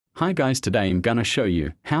Hi guys, today I'm gonna show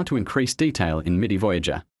you how to increase detail in Midi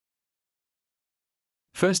Voyager.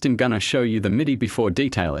 First I'm gonna show you the Midi before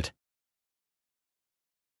detail it.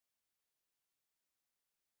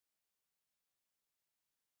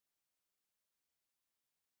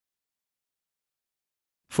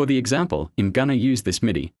 For the example, I'm gonna use this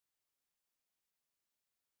Midi.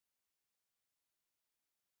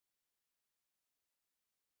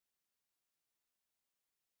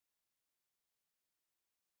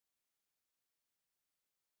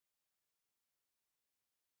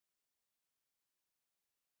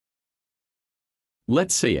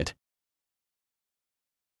 Let's see it.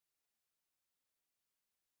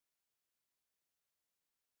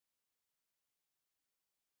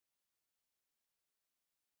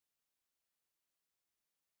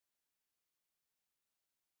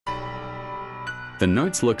 The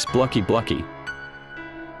notes looks blocky.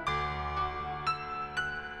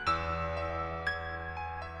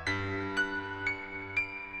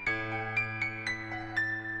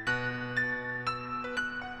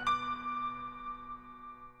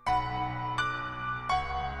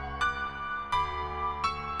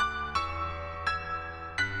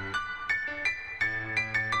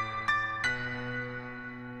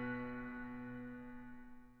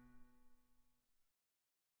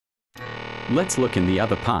 Let's look in the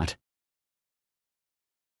other part.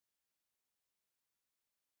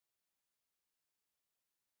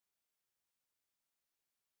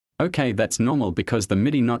 Okay, that's normal because the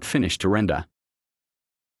Midi not finished to render.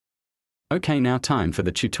 Okay, now time for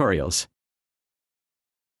the tutorials.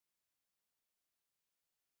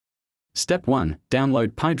 Step 1. Download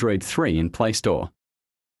Pydroid 3 in Play Store.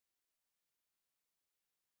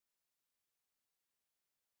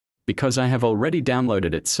 Because I have already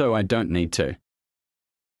downloaded it, so I don't need to.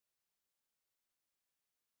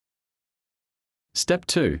 Step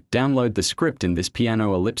 2. Download the script in this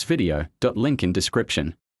piano ellipse video, link in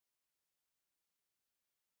description.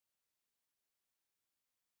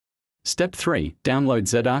 Step 3. Download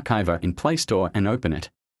Z-Archiver in Play Store and open it.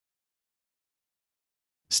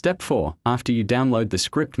 Step 4. After you download the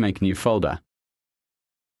script, make new folder.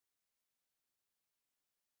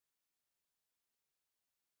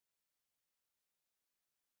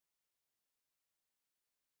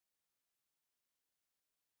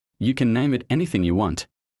 You can name it anything you want.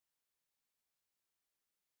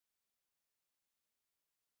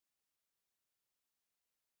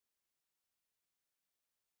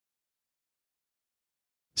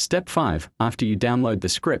 Step 5. After you download the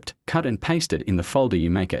script, cut and paste it in the folder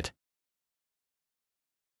you make it.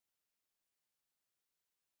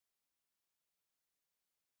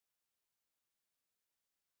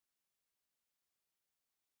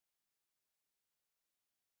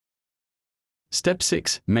 Step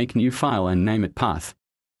 6. Make new file and name it Path.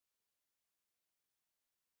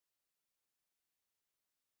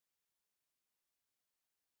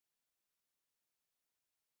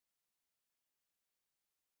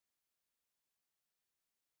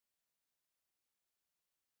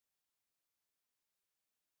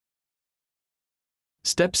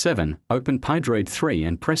 Step 7. Open Pydroid 3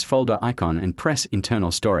 and press folder icon and press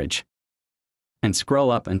internal storage. And scroll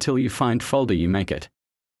up until you find folder you make it.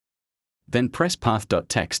 Then press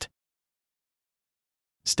Path.txt.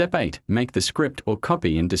 Step 8. Make the script or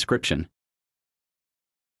copy in description.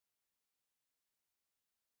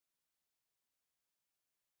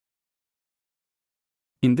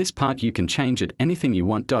 In this part you can change it anything you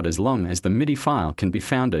want. As long as the Midi file can be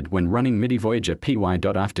founded when running Midi Voyager py.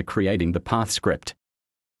 After creating the Path script.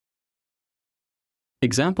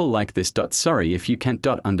 Example like this. Sorry if you can't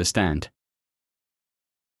understand.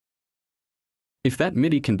 If that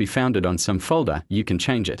Midi can be founded on some folder, you can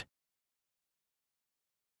change it.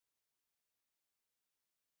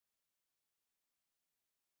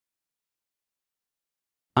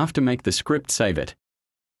 After make the script, save it.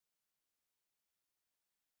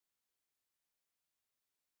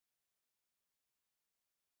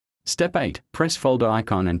 Step 8. Press folder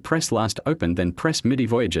icon and press last open, then press Midi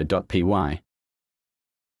Voyager.py.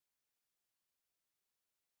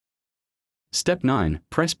 Step 9.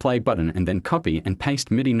 Press play button and then copy and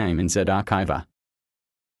paste Midi name in Z-Archiver.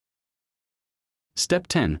 Step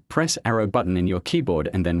 10. Press arrow button in your keyboard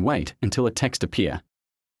and then wait until a text appear.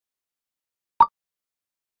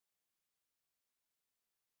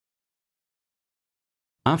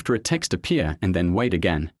 After a text appear and then wait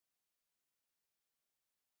again.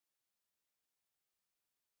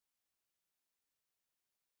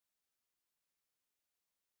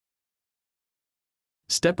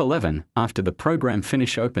 Step 11. After the program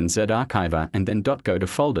finish, open Z-Archiver and then go to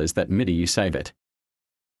folders that Midi you save it.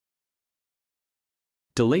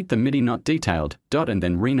 Delete the Midi not detailed, and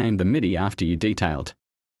then rename the Midi after you detailed.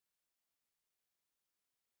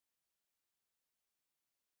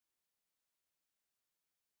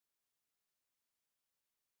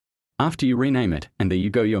 After you rename it, and there you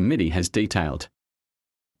go, your Midi has detailed.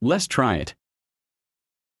 Let's try it.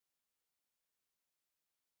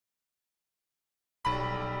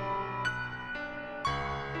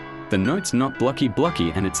 The note's not blocky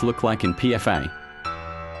and it's look like in PFA.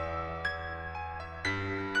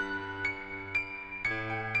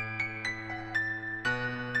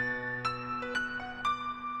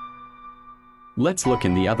 Let's look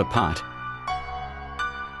in the other part.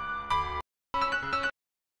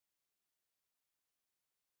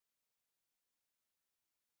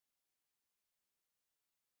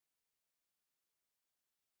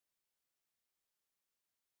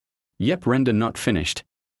 Yep, render not finished.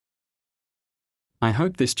 I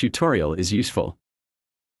hope this tutorial is useful.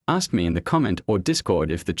 Ask me in the comment or Discord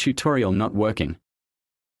if the tutorial not working.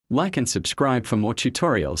 Like and subscribe for more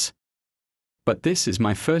tutorials. But this is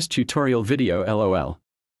my first tutorial video, lol.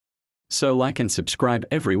 So like and subscribe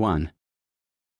everyone.